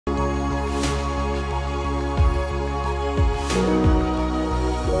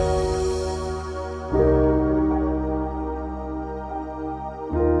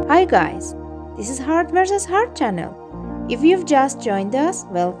Hi guys, this is Heart vs Heart channel. If you've just joined us,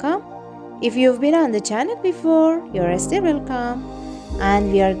 welcome. If you've been on the channel before, you're still welcome.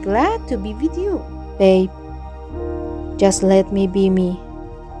 And we are glad to be with you. Babe, just let me be me.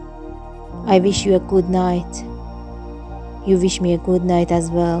 I wish you a good night. You wish me a good night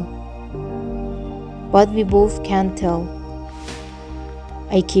as well. But we both can't tell.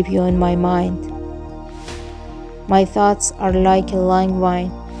 I keep you in my mind. My thoughts are like a long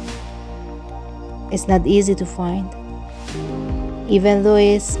vine. It's not easy to find. Even though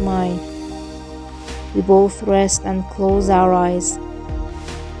it's mine, we both rest and close our eyes.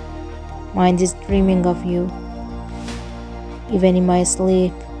 Mind is dreaming of you, even in my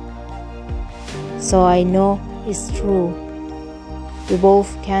sleep. So I know it's true. We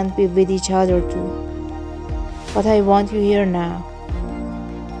both can't be with each other too. But I want you here now,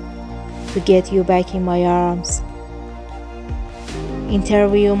 to get you back in my arms.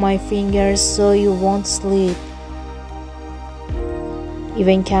 Interview my fingers so you won't sleep.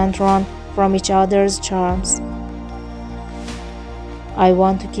 Even can't run from each other's charms. I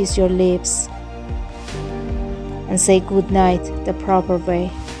want to kiss your lips and say goodnight the proper way.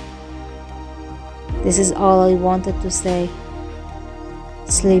 This is all I wanted to say.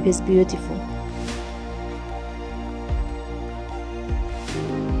 Sleep is beautiful.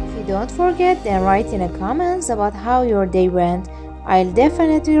 If you don't forget, then write in the comments about how your day went. I'll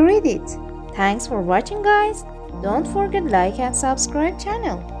definitely read it. Thanks for watching guys. Don't forget like and subscribe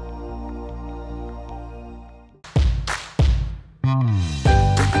channel.